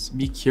questions,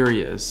 be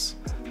curious.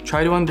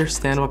 Try to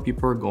understand what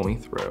people are going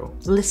through.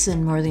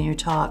 Listen more than you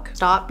talk.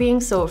 Stop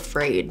being so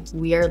afraid.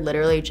 We are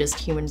literally just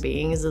human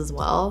beings as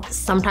well.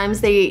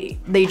 Sometimes they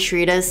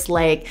treat us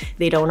like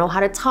they don't know how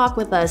to talk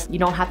with us. You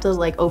don't have to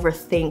like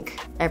overthink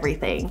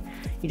everything.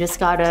 You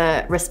just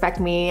gotta respect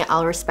me,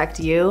 I'll respect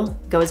you.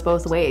 Goes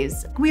both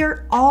ways. We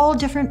are all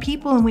different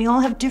people and we all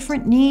have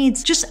different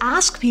needs. Just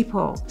ask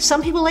people.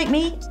 Some people like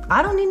me,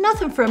 I don't need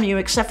nothing from you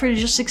except for to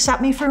just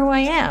accept me for who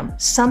I am.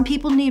 Some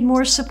people need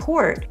more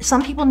support.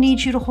 Some people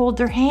need you to hold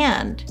their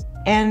hand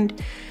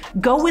and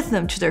go with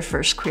them to their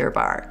first queer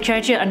bar. Try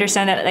to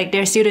understand that like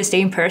they're still the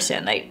same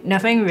person, like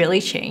nothing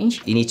really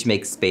changed. You need to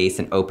make space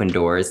and open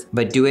doors,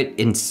 but do it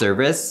in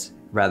service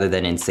rather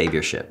than in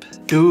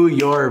saviorship. Do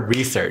your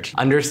research.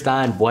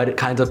 Understand what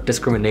kinds of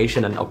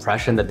discrimination and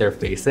oppression that they're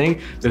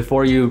facing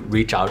before you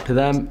reach out to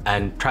them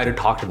and try to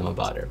talk to them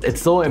about it.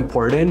 It's so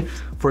important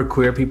for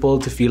queer people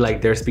to feel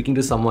like they're speaking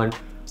to someone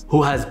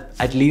who has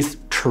at least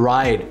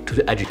tried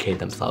to educate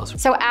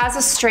themselves. So as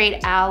a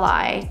straight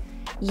ally,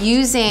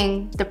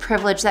 using the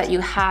privilege that you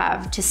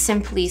have to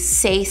simply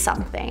say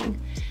something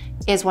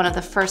is one of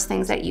the first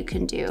things that you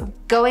can do.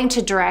 Going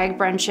to drag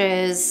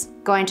brunches,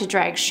 going to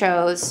drag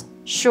shows,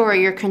 sure,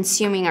 you're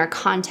consuming our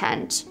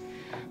content,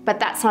 but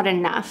that's not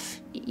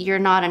enough. You're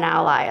not an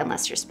ally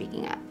unless you're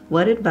speaking up.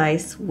 What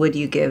advice would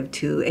you give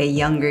to a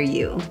younger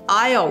you?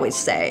 I always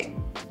say,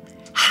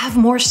 have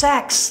more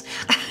sex.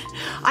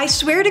 I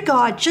swear to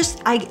God,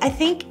 I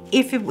think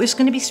if it was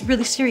gonna be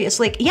really serious,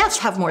 like, yes,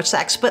 have more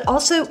sex, but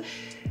also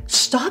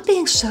stop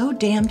being so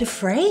damned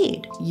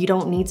afraid. You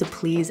don't need to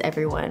please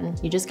everyone.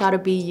 You just gotta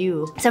be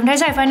you.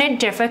 Sometimes I find it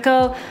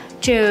difficult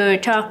to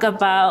talk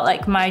about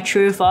like my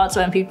true thoughts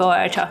when people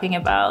are talking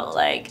about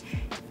like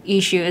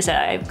issues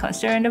that I'm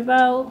concerned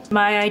about.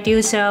 My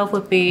ideal self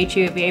would be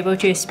to be able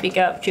to speak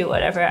up to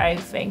whatever I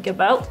think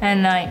about,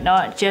 and like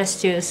not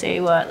just to say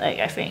what like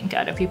I think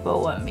other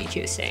people want me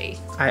to say.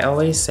 I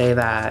always say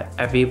that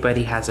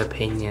everybody has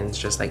opinions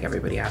just like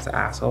everybody has an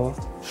asshole.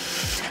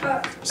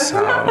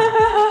 So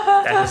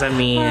that doesn't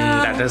mean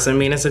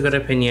it's a good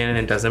opinion.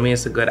 It doesn't mean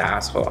it's a good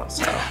asshole.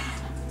 So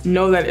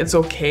know that it's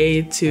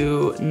okay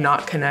to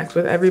not connect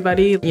with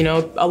everybody. You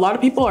know, a lot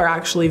of people are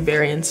actually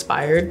very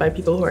inspired by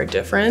people who are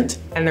different,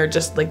 and they're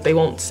just like, they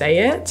won't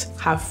say it.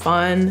 Have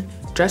fun,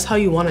 dress how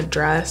you want to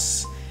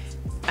dress,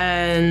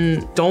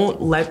 and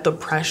don't let the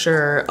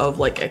pressure of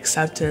like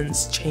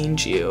acceptance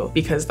change you,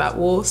 because that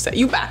will set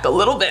you back a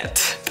little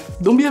bit.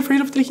 Don't be afraid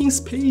of taking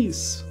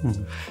space.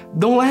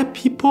 Don't let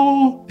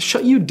people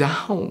shut you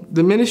down,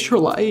 diminish your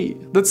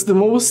light. That's the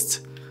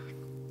most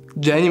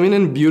genuine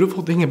and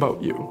beautiful thing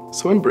about you.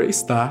 So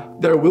embrace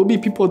that. There will be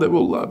people that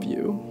will love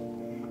you.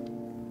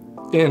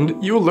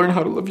 And you will learn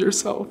how to love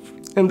yourself.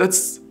 And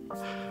that's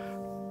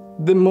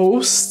the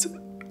most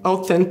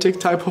authentic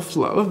type of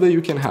love that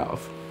you can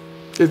have.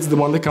 It's the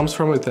one that comes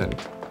from within.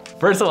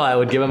 First of all, I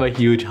would give him a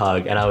huge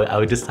hug and I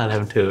would just tell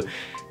him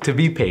to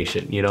be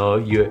patient. You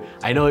know,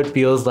 I know it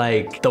feels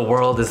like the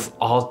world is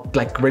all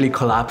like really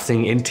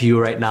collapsing into you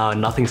right now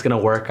and nothing's gonna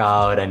work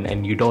out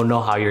and you don't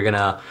know how you're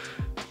gonna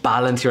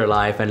balance your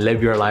life and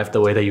live your life the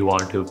way that you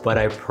want to. But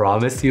I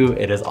promise you,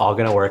 it is all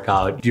gonna work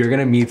out. You're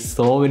gonna meet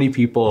so many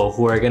people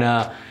who are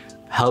gonna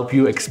help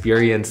you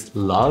experience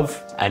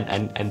love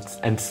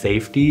and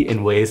safety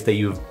in ways that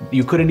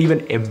you couldn't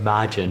even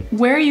imagine.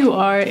 Where you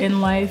are in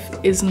life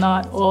is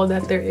not all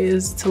that there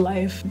is to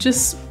life.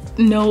 Just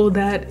know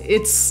that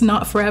it's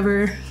not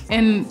forever.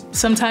 And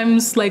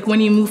sometimes, like, when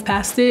you move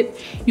past it,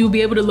 you'll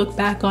be able to look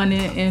back on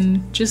it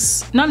and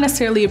just not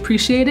necessarily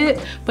appreciate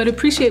it, but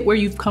appreciate where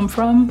you've come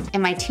from.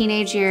 In my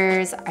teenage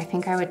years, I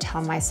think I would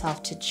tell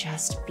myself to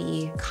just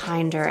be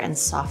kinder and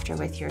softer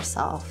with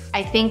yourself.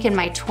 I think in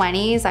my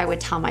 20s, I would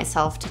tell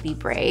myself to be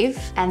brave.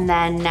 And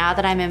then now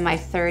that I'm in my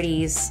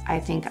 30s, I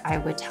think I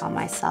would tell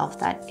myself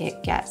that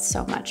it gets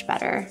so much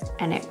better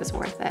and it was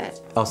worth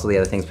it. Also, the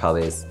other thing's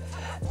probably is,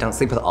 don't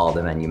sleep with all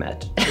the men you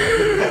met.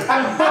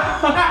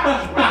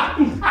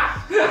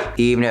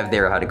 Even if they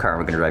were hot car,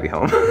 we're gonna drive you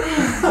home.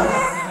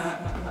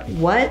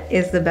 What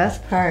is the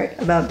best part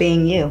about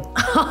being you?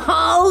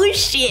 Oh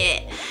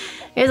shit.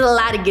 There's a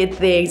lot of good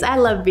things. I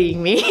love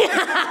being me.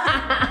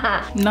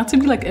 Not to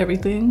be like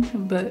everything,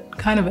 but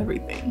kind of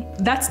everything.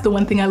 That's the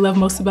one thing I love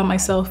most about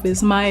myself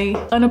is my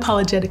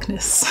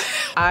unapologeticness.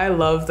 I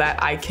love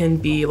that I can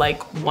be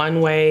like one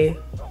way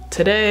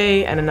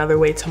today and another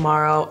way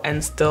tomorrow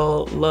and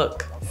still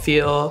look,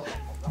 feel,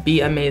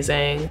 be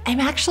amazing. I'm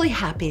actually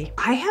happy.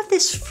 I have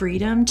this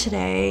freedom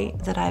today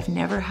that I've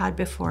never had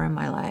before in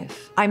my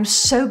life. I'm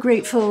so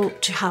grateful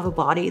to have a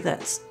body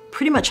that's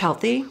pretty much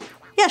healthy.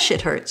 Yeah,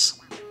 shit hurts,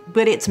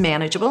 but it's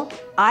manageable.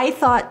 I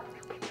thought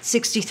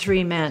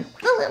 63 meant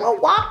a little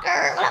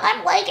walker,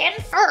 I'm like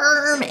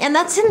infirm, and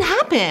that didn't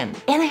happen.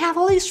 And I have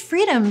all these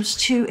freedoms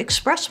to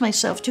express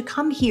myself, to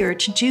come here,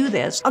 to do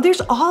this. There's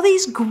all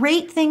these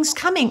great things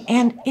coming,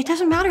 and it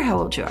doesn't matter how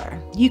old you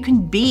are. You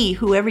can be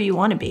whoever you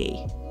want to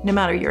be, no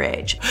matter your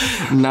age.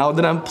 Now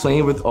that I'm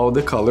playing with all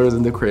the colors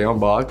in the crayon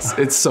box,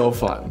 it's so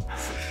fun.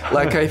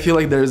 Like, I feel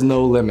like there's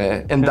no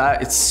limit, and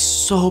that it's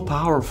so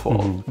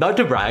powerful. Not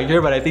to brag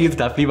here, but I think it's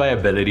definitely my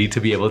ability to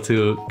be able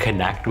to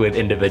connect with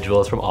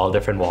individuals from all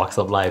different walks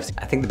of life.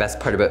 I think the best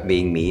part about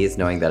being me is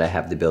knowing that I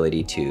have the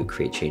ability to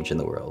create change in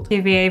the world.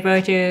 To be able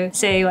to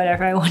say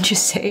whatever I want to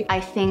say. I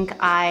think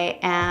I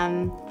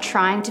am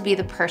trying to be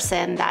the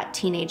person that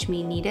teenage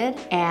me needed,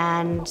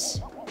 and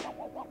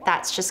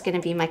that's just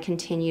gonna be my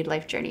continued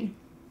life journey.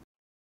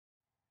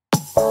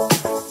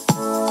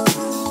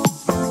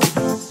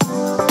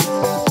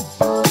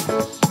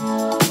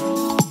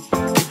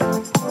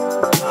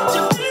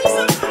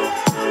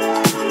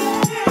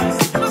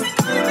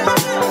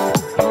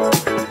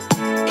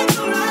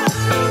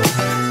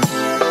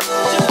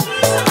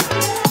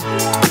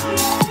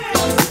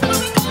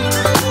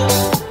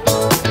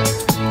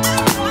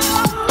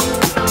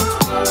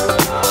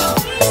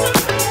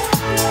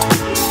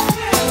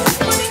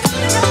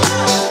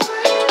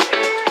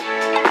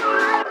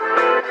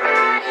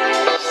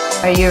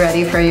 Are you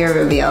ready for your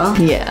reveal?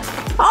 Yeah.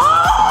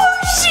 Oh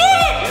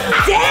shit!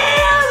 Damn,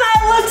 I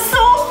look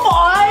so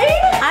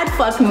fine! I'd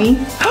fuck me.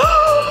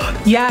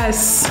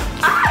 Yes.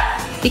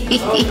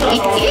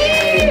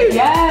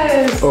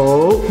 Yes.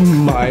 Oh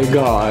my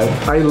God,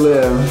 I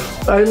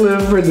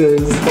live for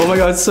this. Oh my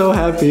God, so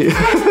happy.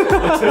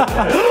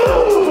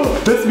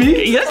 That's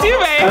me? Yes, you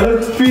may.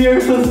 I'm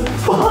fierce as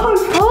fuck.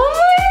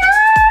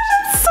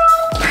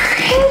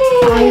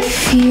 I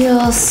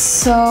feel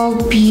so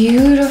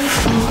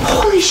beautiful.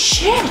 Holy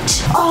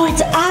shit! Oh,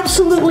 it's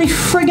absolutely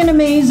friggin'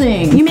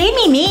 amazing. You made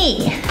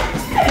me.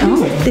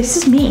 Oh, this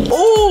is me.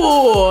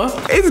 Ooh,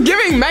 it's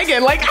giving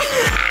Megan, like.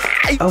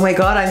 Oh my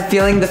God, I'm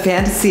feeling the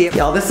fantasy.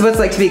 Y'all, this is what it's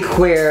like to be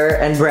queer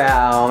and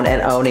brown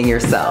and owning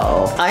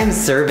yourself. I'm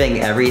serving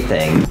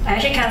everything. I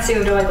actually can't see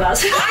with the white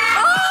glasses.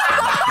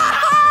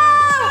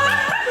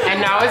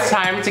 And now it's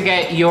time to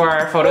get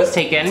your photos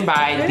taken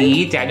by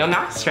the Daniel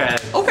Nostra.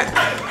 Okay.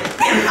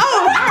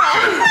 Oh,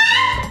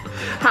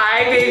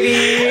 hi,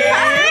 baby.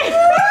 Hi.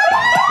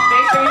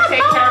 Make sure you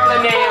take care of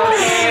Lene,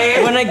 okay?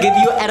 We're gonna give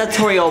you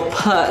editorial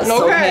puss,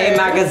 okay?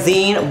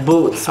 Magazine,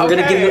 boots. We're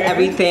gonna give you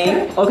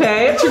everything,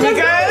 okay? Should be good?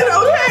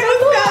 Okay,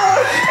 let's go.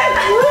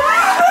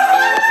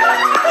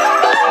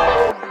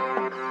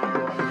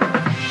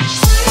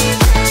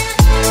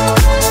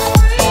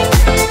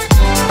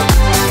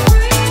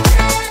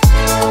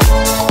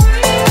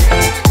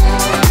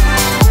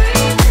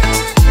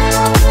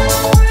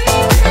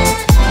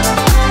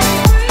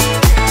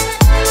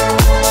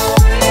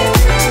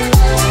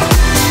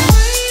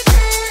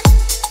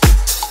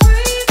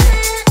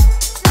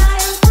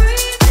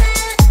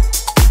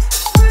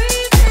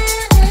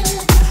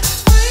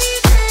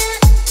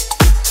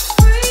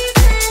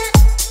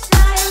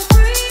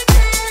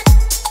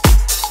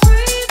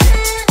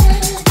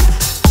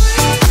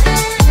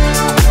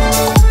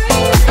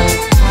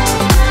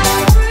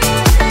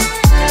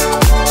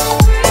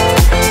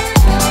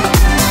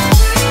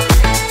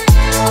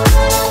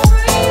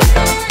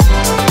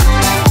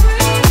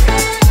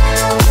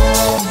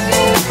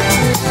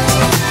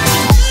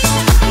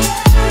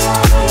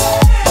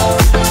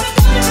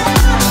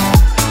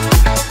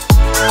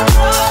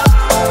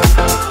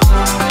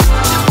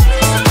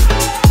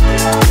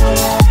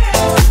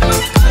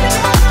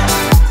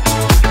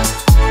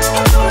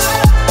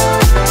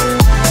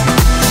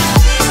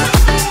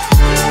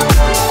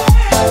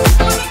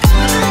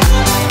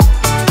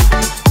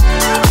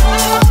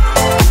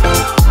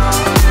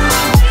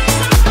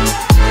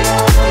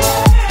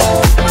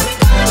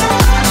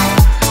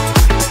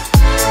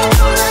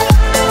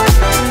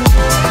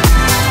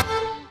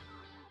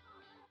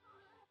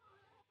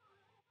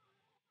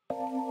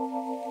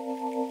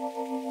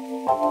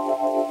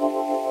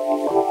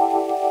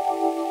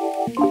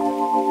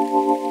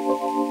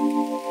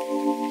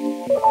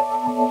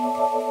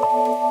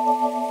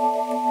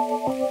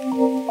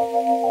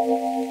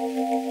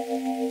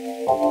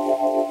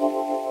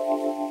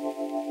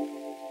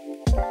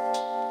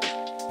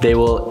 They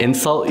will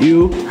insult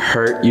you,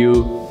 hurt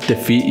you,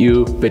 defeat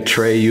you,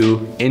 betray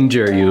you,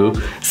 injure you,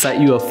 set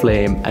you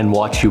aflame, and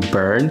watch you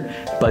burn,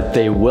 but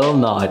they will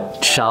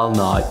not, shall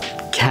not,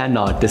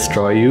 cannot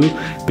destroy you,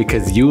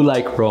 because you,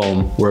 like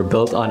Rome, were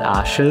built on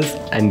ashes,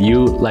 and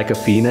you, like a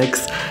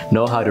phoenix,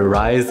 know how to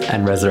rise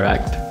and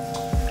resurrect.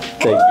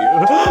 Thank you.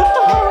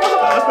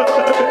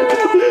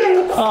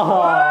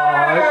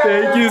 Oh,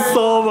 thank you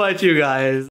so much, you guys.